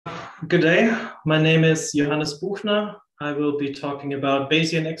Good day. My name is Johannes Buchner. I will be talking about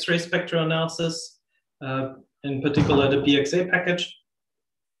Bayesian X-ray spectral analysis, in particular the BXA package.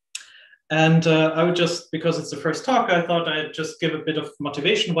 And I would just, because it's the first talk, I thought I'd just give a bit of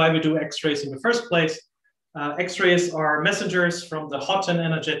motivation why we do X-rays in the first place. X-rays are messengers from the hot and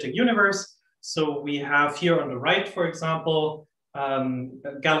energetic universe. So we have here on the right, for example,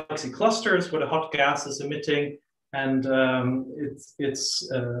 galaxy clusters where the hot gas is emitting, and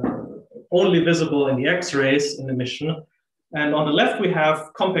it's only visible in the X-rays in emission. And on the left, we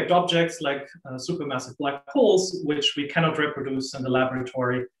have compact objects like supermassive black holes, which we cannot reproduce in the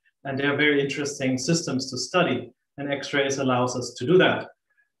laboratory. And they're very interesting systems to study. And X-rays allows us to do that.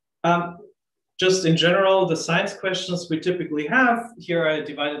 Just in general, the science questions we typically have, here I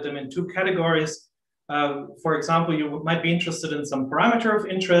divided them in two categories. For example, you might be interested in some parameter of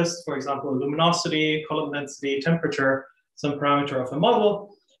interest, for example, luminosity, column density, temperature, some parameter of a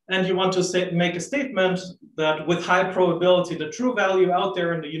model. And you want to make a statement that with high probability, the true value out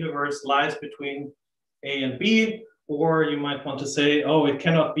there in the universe lies between A and B, or you might want to say, oh, it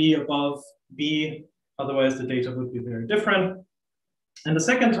cannot be above B, otherwise the data would be very different. And the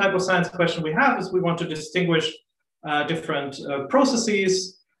second type of science question we have is we want to distinguish different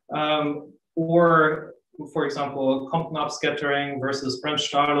processes, or, for example, Compton upscattering versus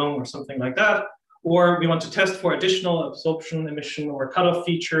Bremsstrahlung or something like that. Or we want to test for additional absorption, emission, or cutoff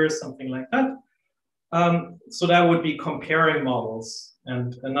features, something like that. So that would be comparing models.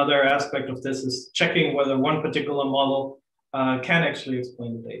 And another aspect of this is checking whether one particular model can actually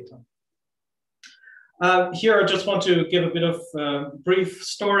explain the data. Here, I just want to give a bit of a brief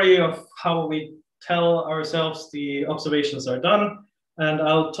story of how we tell ourselves the observations are done. And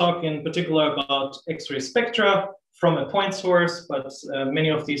I'll talk in particular about X-ray spectra from a point source, but many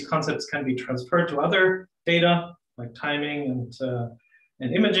of these concepts can be transferred to other data, like timing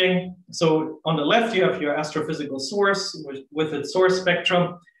and imaging. So on the left, you have your astrophysical source with its source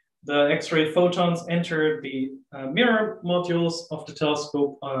spectrum. The X-ray photons enter the mirror modules of the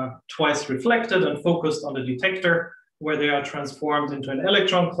telescope, twice reflected and focused on the detector, where they are transformed into an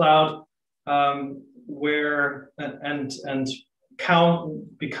electron cloud,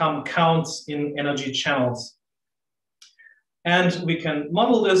 become counts in energy channels. And we can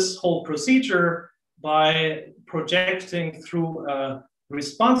model this whole procedure by projecting through a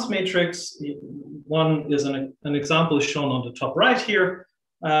response matrix. One is an example shown on the top right here.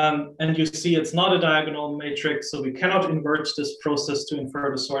 And you see it's not a diagonal matrix, so we cannot invert this process to infer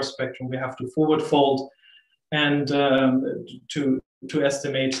the source spectrum. We have to forward fold and to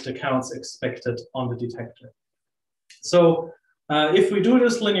estimate the counts expected on the detector. So if we do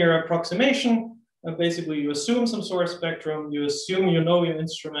this linear approximation, basically you assume some source spectrum, you assume you know your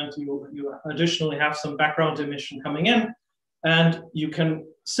instrument, you additionally have some background emission coming in, and you can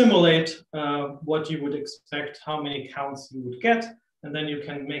simulate what you would expect, how many counts you would get, and then you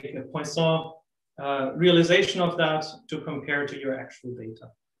can make a Poisson realization of that to compare to your actual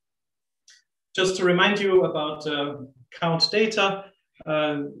data. Just to remind you about count data,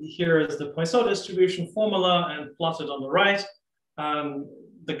 here is the Poisson distribution formula and plotted on the right.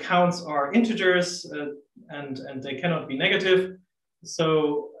 The counts are integers and they cannot be negative.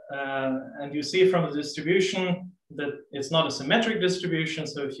 So, and you see from the distribution that it's not a symmetric distribution.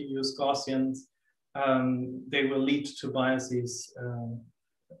 So if you use Gaussians, they will lead to biases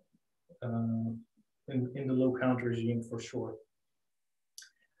in the low count regime for sure.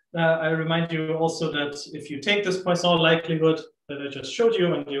 I remind you also that if you take this Poisson likelihood that I just showed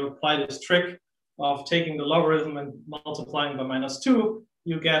you and you apply this trick of taking the logarithm and multiplying by -2,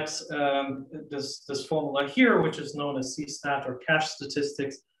 you get this formula here, which is known as C-stat or cache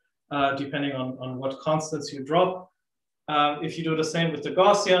statistics, depending on what constants you drop. If you do the same with the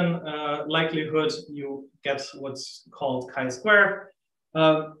Gaussian likelihood, you get what's called chi-square.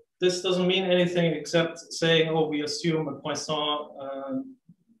 This doesn't mean anything except saying, oh, we assume a Poisson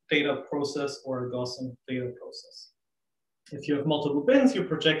data process or a Gaussian data process. If you have multiple bins, you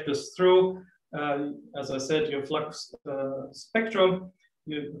project this through. As I said, your flux spectrum,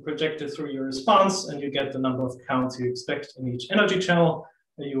 you project it through your response and you get the number of counts you expect in each energy channel.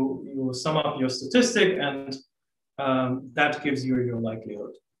 You sum up your statistic and that gives you your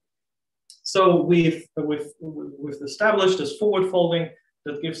likelihood. So we've established this forward folding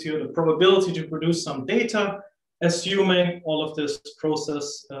that gives you the probability to produce some data, assuming all of this process,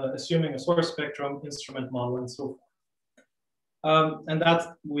 assuming a source spectrum, instrument model, and so forth. And that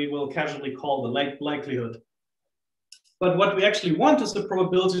we will casually call the likelihood. But what we actually want is the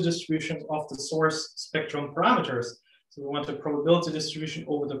probability distribution of the source spectrum parameters. So we want a probability distribution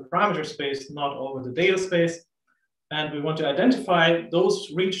over the parameter space, not over the data space. And we want to identify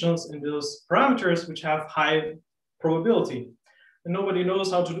those regions and those parameters which have high probability. And nobody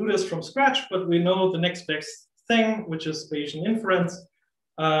knows how to do this from scratch, but we know the next best thing, which is Bayesian inference.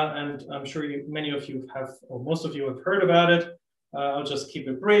 And I'm sure many of you have, or most of you have heard about it. I'll just keep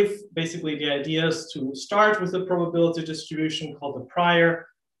it brief. Basically, the idea is to start with a probability distribution called the prior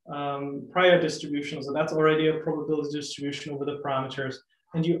distribution. So that's already a probability distribution over the parameters.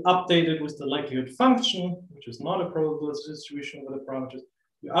 And you update it with the likelihood function, which is not a probability distribution over the parameters.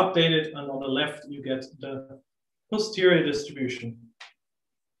 You update it, and on the left, you get the posterior distribution.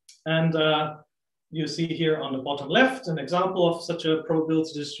 And you see here on the bottom left an example of such a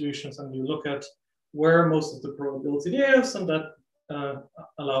probability distribution, and you look at where most of the probability is, and that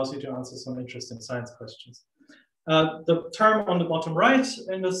allows you to answer some interesting science questions. The term on the bottom right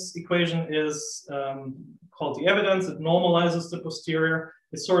in this equation is called the evidence. It normalizes the posterior.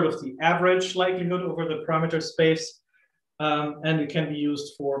 It's sort of the average likelihood over the parameter space. And it can be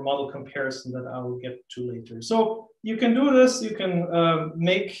used for model comparison that I will get to later. So you can do this. You can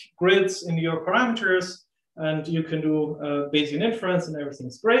make grids in your parameters, and you can do Bayesian inference, and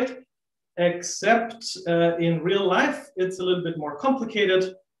everything's great. Except in real life, it's a little bit more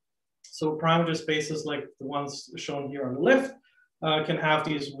complicated. So parameter spaces like the ones shown here on the left can have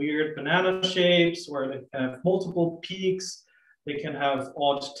these weird banana shapes where they can have multiple peaks. They can have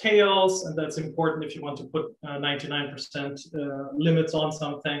odd tails, and that's important if you want to put 99% limits on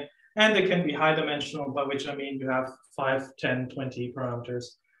something. And they can be high dimensional, by which I mean you have 5, 10, 20 parameters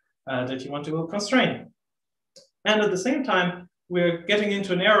that you want to constrain. And at the same time, we're getting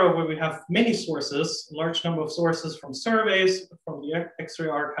into an era where we have many sources, a large number of sources from surveys, from the X-ray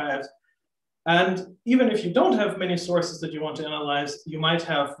archives. And even if you don't have many sources that you want to analyze, you might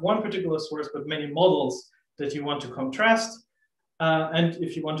have one particular source, but many models that you want to contrast. And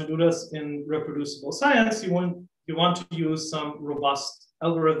if you want to do this in reproducible science, you want to use some robust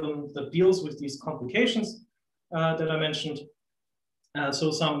algorithm that deals with these complications that I mentioned.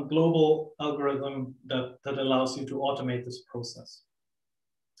 So some global algorithm that allows you to automate this process.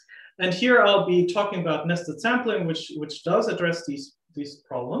 And here I'll be talking about nested sampling, which does address these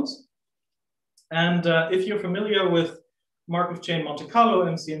problems. And if you're familiar with Markov chain Monte Carlo,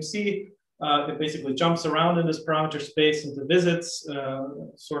 MCMC, it basically jumps around in this parameter space, and the visits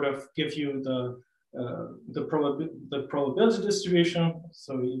sort of give you the probability distribution.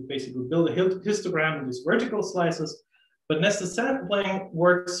 So you basically build a histogram in these vertical slices. But nested sampling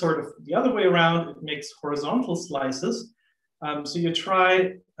works sort of the other way around. It makes horizontal slices. So you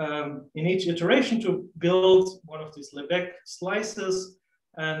try in each iteration to build one of these Lebesgue slices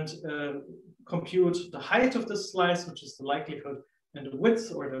and compute the height of this slice, which is the likelihood, and the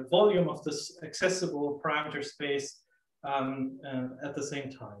width or the volume of this accessible parameter space at the same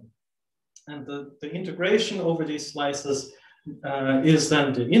time. And the integration over these slices is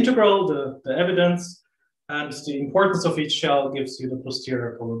then the integral, the evidence, and the importance of each shell gives you the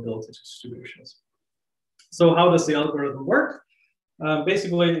posterior probability distributions. So how does the algorithm work?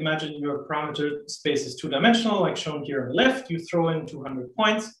 Basically, imagine your parameter space is two-dimensional, like shown here on the left. You throw in 200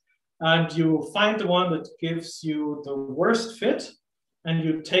 points, and you find the one that gives you the worst fit, and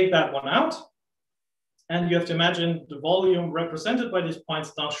you take that one out. And you have to imagine the volume represented by these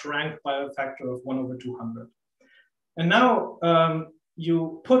points now shrank by a factor of 1/200. And now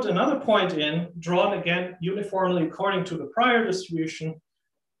you put another point in, drawn again uniformly according to the prior distribution,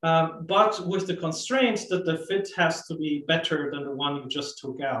 but with the constraints that the fit has to be better than the one you just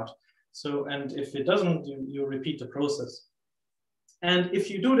took out. So, and if it doesn't, you repeat the process. And if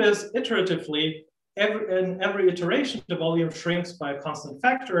you do this iteratively, in every iteration, the volume shrinks by a constant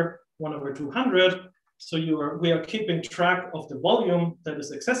factor, 1/200. So we are keeping track of the volume that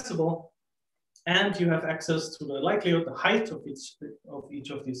is accessible, and you have access to the likelihood, the height of each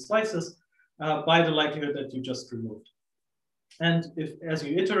of these slices by the likelihood that you just removed. And as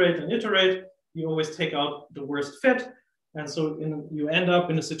you iterate and iterate, you always take out the worst fit. And so you end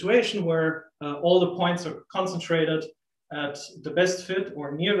up in a situation where all the points are concentrated at the best fit or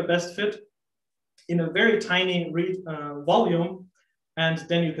near the best fit in a very tiny volume. And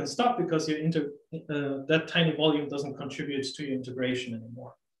then you can stop because that tiny volume doesn't contribute to your integration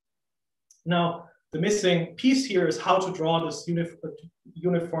anymore. Now, the missing piece here is how to draw this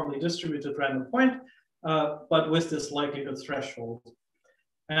uniformly distributed random point, but with this likelihood threshold.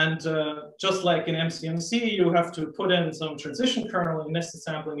 And just like in MCMC, you have to put in some transition kernel. In nested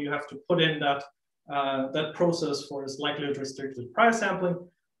sampling, you have to put in that process for this likelihood restricted prior sampling.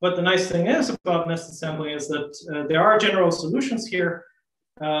 But the nice thing is about nested sampling is that there are general solutions here.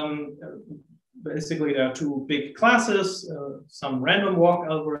 Basically, there are two big classes, some random walk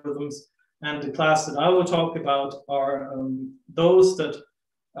algorithms And the class that I will talk about are those that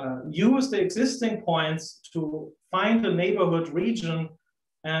use the existing points to find a neighborhood region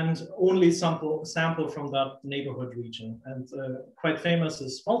and only sample from that neighborhood region. And quite famous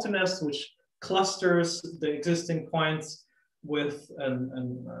is multinest, which clusters the existing points with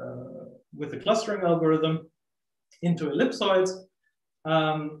a clustering algorithm into ellipsoids,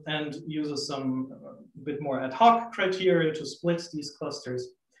 and uses some bit more ad hoc criteria to split these clusters.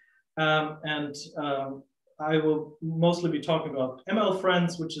 I will mostly be talking about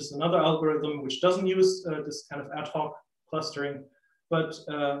ML-Friends, which is another algorithm which doesn't use this kind of ad hoc clustering, but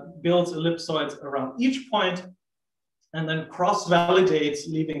builds ellipsoids around each point and then cross-validates,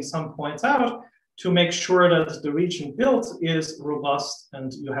 leaving some points out to make sure that the region built is robust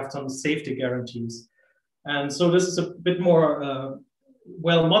and you have some safety guarantees. And so this is a bit more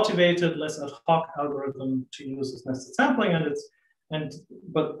well-motivated, less ad hoc algorithm to use as nested sampling,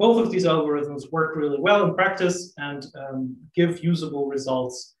 but both of these algorithms work really well in practice and give usable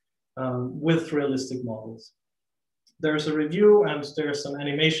results with realistic models. There's a review and there's some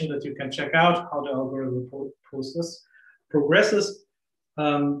animation that you can check out how the algorithm progresses.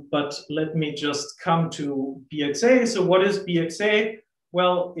 But let me just come to BXA. So what is BXA?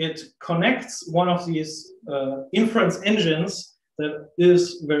 Well, it connects one of these inference engines that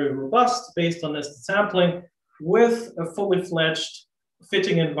is very robust based on nested sampling with a fully fledged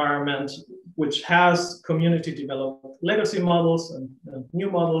fitting environment, which has community developed legacy models and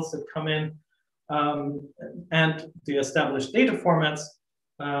new models that come in, and the established data formats.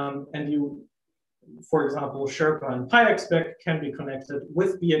 And you, for example, Sherpa and PyExpect can be connected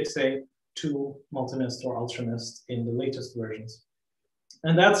with BXA to multinest or ultranest in the latest versions.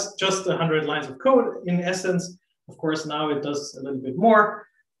 And that's just 100 lines of code in essence. Of course, now it does a little bit more,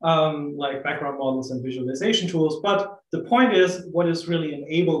 like background models and visualization tools. But the point is, what is really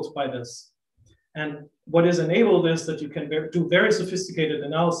enabled by this? And what is enabled is that you can do very sophisticated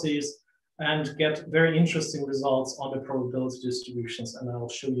analyses and get very interesting results on the probability distributions. And I'll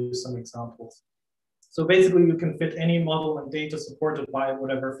show you some examples. So basically, you can fit any model and data supported by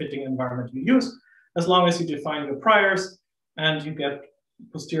whatever fitting environment you use, as long as you define your priors and you get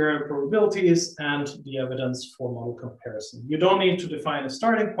posterior probabilities and the evidence for model comparison. You don't need to define a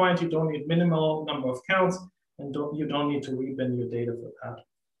starting point. You don't need minimal number of counts, and you don't need to rebin your data for that.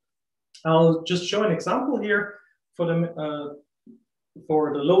 I'll just show an example here for the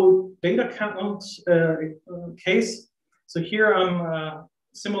low data count case. So here I'm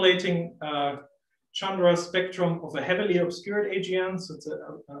simulating Chandra spectrum of a heavily obscured AGN. So it's an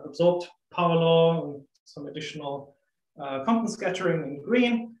absorbed power law and some additional Compton scattering in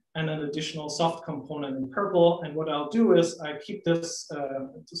green and an additional soft component in purple. And what I'll do is I keep this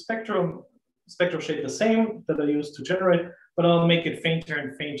spectral shape the same that I used to generate, but I'll make it fainter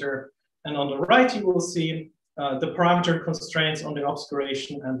and fainter. And on the right, you will see the parameter constraints on the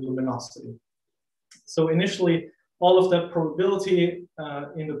obscuration and luminosity. So initially, all of that probability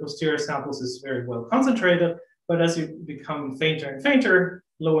in the posterior samples is very well concentrated, but as you become fainter and fainter,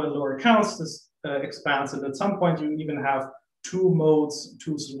 lower and lower counts, this expands, and at some point you even have two modes,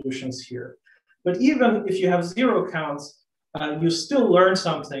 two solutions here. But even if you have zero counts, you still learn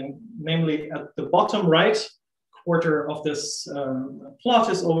something, namely at the bottom right quarter of this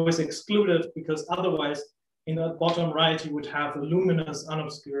plot is always excluded, because otherwise in the bottom right you would have a luminous,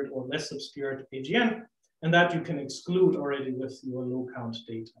 unobscured, or less obscured AGN, and that you can exclude already with your low count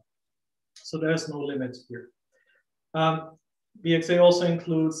data. So there's no limit here. BXA also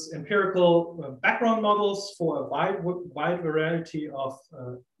includes empirical background models for a wide variety of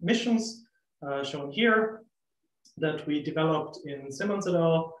missions, shown here, that we developed in Simmons et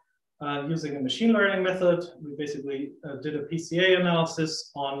al. Using a machine learning method. We basically did a PCA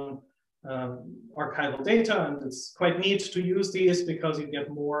analysis on archival data, and it's quite neat to use these because you get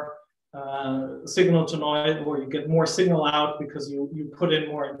more signal to noise, or you get more signal out because you put in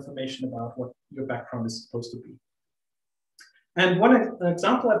more information about what your background is supposed to be. And one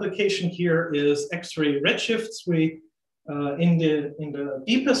example application here is X-ray redshifts. We, in the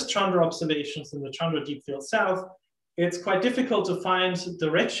deepest Chandra observations in the Chandra Deep Field South, it's quite difficult to find the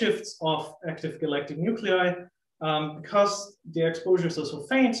redshifts of active galactic nuclei because the exposures are so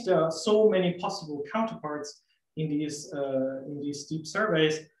faint. There are so many possible counterparts in these deep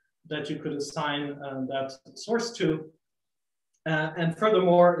surveys that you could assign that source to. And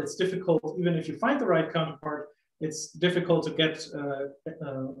furthermore, it's difficult, even if you find the right counterpart, it's difficult to get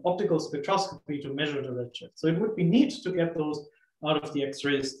optical spectroscopy to measure the redshift. So it would be neat to get those out of the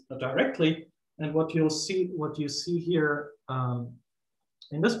X-rays directly. And what you see here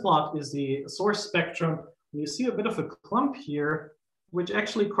in this plot is the source spectrum. You see a bit of a clump here which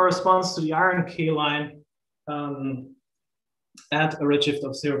actually corresponds to the iron K line at a redshift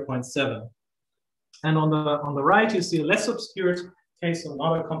of 0.7. And on the right, you see a less obscured case, so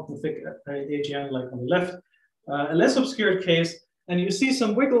not a Compton thick AGN like on the left, a less obscured case. And you see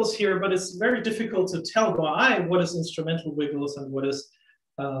some wiggles here, but it's very difficult to tell by eye what is instrumental wiggles and what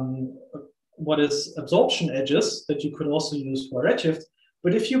is absorption edges that you could also use for redshift.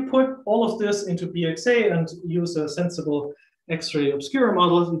 But if you put all of this into BXA and use a sensible X-ray obscure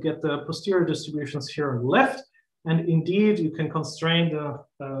model, you get the posterior distributions here on the left. And indeed, you can constrain the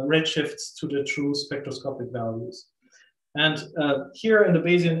redshifts to the true spectroscopic values. And here in the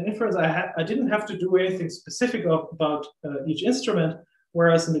Bayesian inference, I didn't have to do anything specific about each instrument,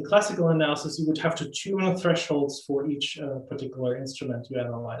 whereas in the classical analysis, you would have to tune thresholds for each particular instrument you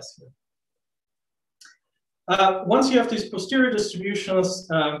analyze here. Once you have these posterior distributions,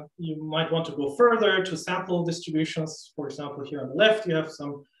 you might want to go further to sample distributions. For example, here on the left, you have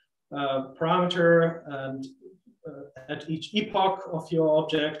some parameter and at each epoch of your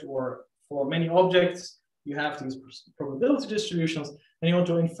object, or for many objects, you have these probability distributions, and you want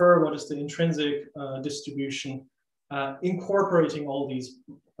to infer what is the intrinsic distribution, incorporating all these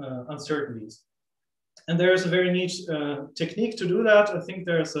uncertainties. And there's a very neat technique to do that. I think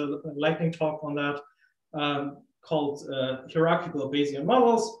there's a lightning talk on that called hierarchical Bayesian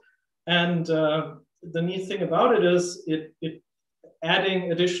models. And the neat thing about it is it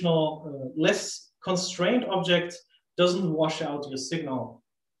adding additional less constrained objects doesn't wash out your signal,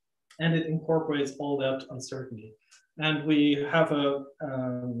 and it incorporates all that uncertainty. And we have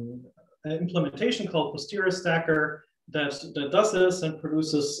an implementation called posterior stacker that does this and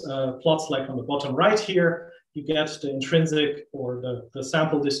produces plots like on the bottom right here. You get the intrinsic or the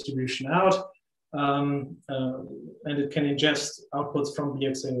sample distribution out, and it can ingest outputs from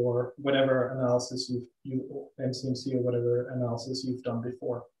BXA or whatever analysis MCMC or whatever analysis you've done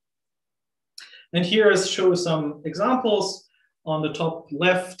before. And here is show some examples. On the top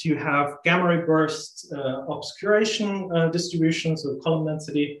left, you have gamma ray burst obscuration distribution, so column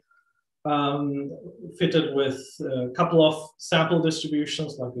density, fitted with a couple of sample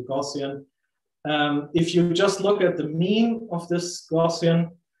distributions like a Gaussian. If you just look at the mean of this Gaussian,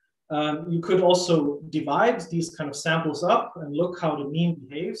 you could also divide these kind of samples up and look how the mean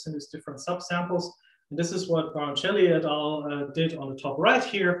behaves in these different subsamples. And this is what Baroncelli et al. Did on the top right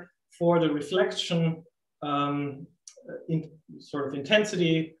here for the reflection in sort of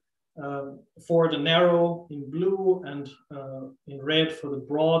intensity for the narrow in blue and in red for the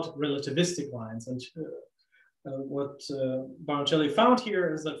broad relativistic lines. And what Baroncelli found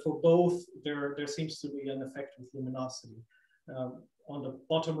here is that for both, there seems to be an effect with luminosity. On the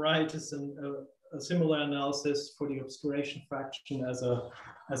bottom right is a similar analysis for the obscuration fraction as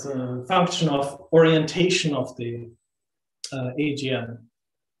a function of orientation of the AGN.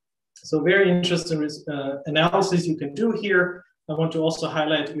 So very interesting analysis you can do here. I want to also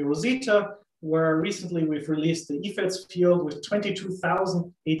highlight eROSITA, where recently we've released the EFETS field with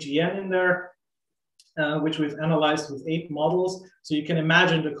 22,000 AGN in there, which we've analyzed with 8 models. So you can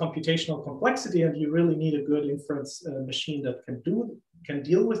imagine the computational complexity, and you really need a good inference machine that can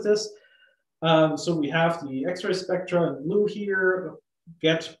deal with this. So we have the X-ray spectra in blue here,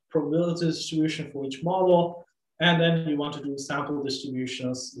 get probability distribution for each model. And then you want to do sample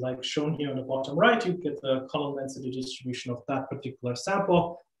distributions like shown here on the bottom right. You get the column density distribution of that particular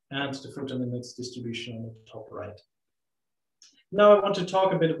sample and the fruit and index distribution on the top right. Now I want to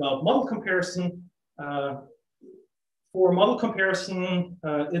talk a bit about model comparison. For model comparison,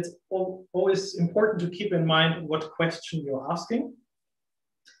 it's always important to keep in mind what question you're asking.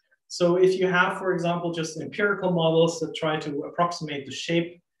 So if you have, for example, just empirical models that try to approximate the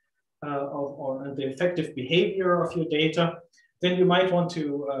shape or the effective behavior of your data, then you might want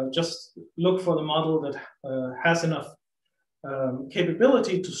to just look for the model that has enough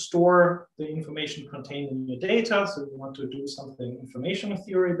capability to store the information contained in your data. So you want to do something information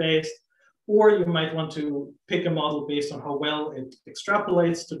theory based, or you might want to pick a model based on how well it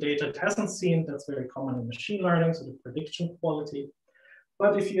extrapolates to data it hasn't seen. That's very common in machine learning, so the prediction quality.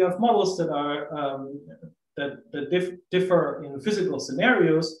 But if you have models that are differ in physical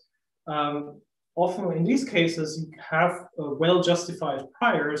scenarios, often in these cases, you have well-justified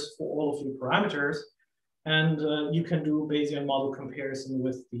priors for all of your parameters, and you can do Bayesian model comparison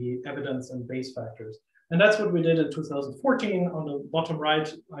with the evidence and base factors. And that's what we did in 2014. On the bottom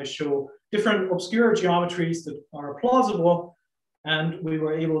right, I show different obscure geometries that are plausible, and we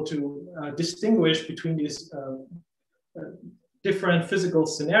were able to distinguish between these different physical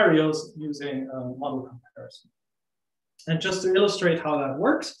scenarios using model comparison. And just to illustrate how that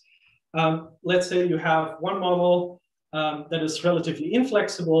works, let's say you have one model that is relatively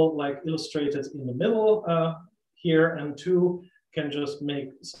inflexible, like illustrated in the middle here, and 2 can just make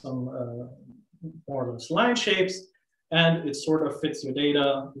some more or less line shapes, and it sort of fits your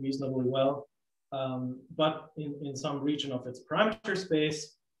data reasonably well, but in some region of its parameter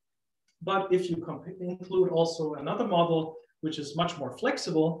space. But if you include also another model, which is much more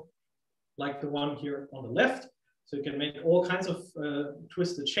flexible, like the one here on the left, so you can make all kinds of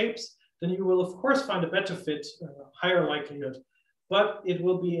twisted shapes, then you will of course find a better fit, higher likelihood, but it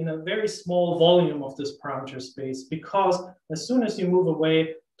will be in a very small volume of this parameter space, because as soon as you move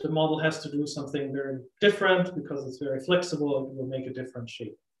away, the model has to do something very different because it's very flexible, it will make a different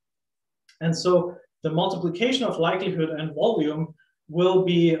shape. And so the multiplication of likelihood and volume will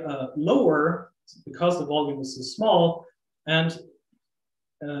be lower because the volume is so small. And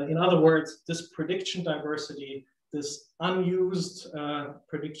in other words, this prediction diversity, this unused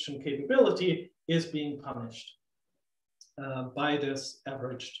prediction capability is being punished by this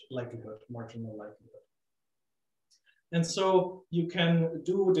averaged likelihood, marginal likelihood. And so you can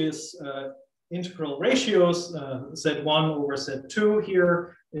do this integral ratios, Z1 over Z2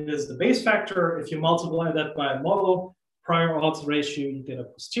 here is the base factor. If you multiply that by a model prior odds ratio, you get a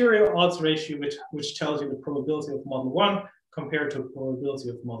posterior odds ratio, which tells you the probability of model 1 compared to probability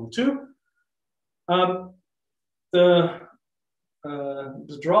of model 2. The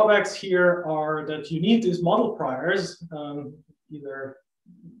drawbacks here are that you need these model priors. Either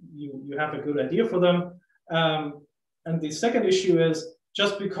you have a good idea for them. And the second issue is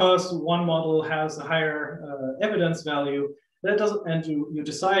just because one model has a higher evidence value, that doesn't, and you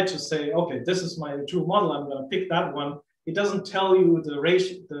decide to say, okay, this is my true model, I'm going to pick that one. It doesn't tell you the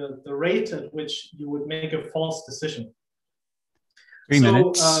ratio, the rate at which you would make a false decision. 3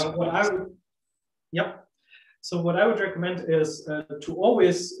 minutes. So what I would recommend is to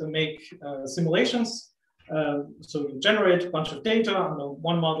always make simulations. So you generate a bunch of data under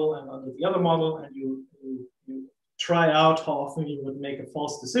one model and under the other model, and you try out how often you would make a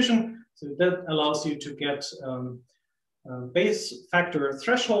false decision. So that allows you to get base factor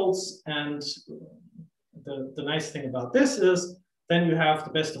thresholds. And the nice thing about this is then you have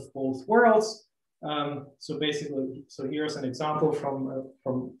the best of both worlds. So basically, so here's an example from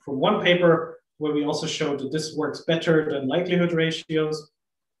one paper where we also showed that this works better than likelihood ratios.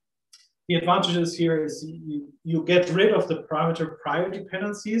 The advantages here is you get rid of the parameter prior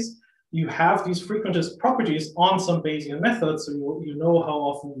dependencies. You have these frequentist properties on some Bayesian methods, so you know how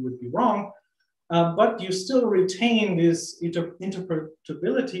often you would be wrong, but you still retain this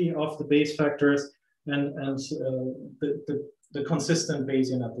interpretability of the base factors and the consistent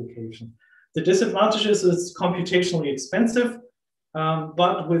Bayesian application. The disadvantages is computationally expensive,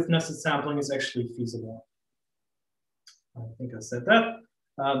 but with nested sampling is actually feasible. I think I said that.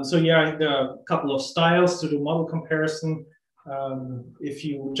 So yeah, there are a couple of styles to do model comparison. If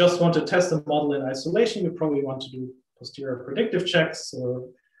you just want to test a model in isolation, you probably want to do posterior predictive checks or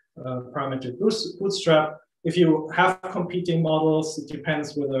parametric bootstrap. If you have competing models, it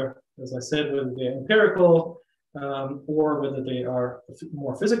depends whether, as I said, whether they're empirical or whether they are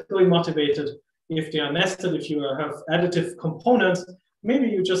more physically motivated. If they are nested, if you have additive components, maybe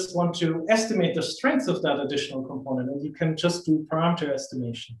you just want to estimate the strength of that additional component, and you can just do parameter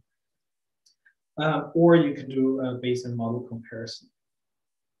estimation. Or you can do a Bayesian model comparison.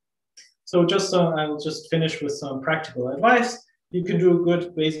 So just I'll just finish with some practical advice. You can do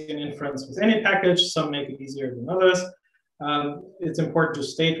good Bayesian inference with any package. Some make it easier than others. It's important to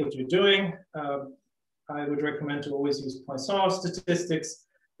state what you're doing. I would recommend to always use Poisson statistics,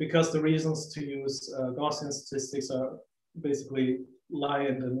 because the reasons to use Gaussian statistics are basically lie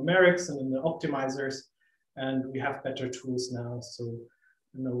in the numerics and in the optimizers, and we have better tools now, so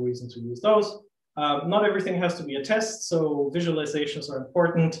no reason to use those. Not everything has to be a test, so visualizations are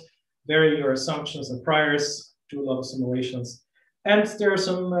important. Vary your assumptions and priors, do a lot of simulations. And there are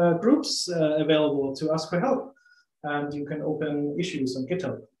some groups available to ask for help, and you can open issues on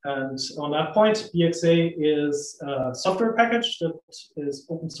GitHub. And on that point, BXA is a software package that is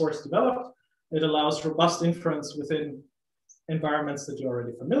open source developed. It allows robust inference within environments that you're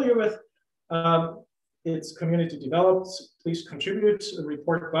already familiar with. It's community developed. Please contribute,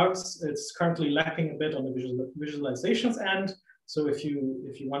 report bugs. It's currently lacking a bit on the visualizations end. So if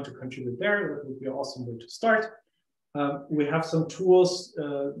you want to contribute there, that would be an awesome way to start. We have some tools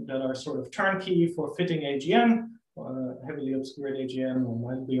that are sort of turnkey for fitting AGN, heavily obscured AGN or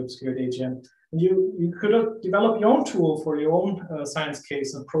mildly obscured AGN. And you could develop your own tool for your own science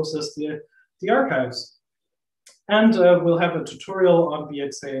case and process the archives. And we'll have a tutorial on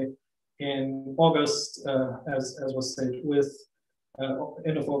BXA in August, as was said, with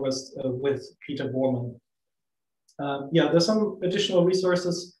end of August with Peter Borman. Yeah, there's some additional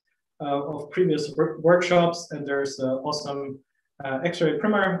resources of previous workshops, and there's awesome X-ray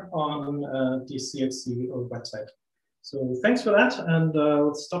primer on the CXC website. So thanks for that, and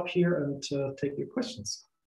let's stop here and take your questions.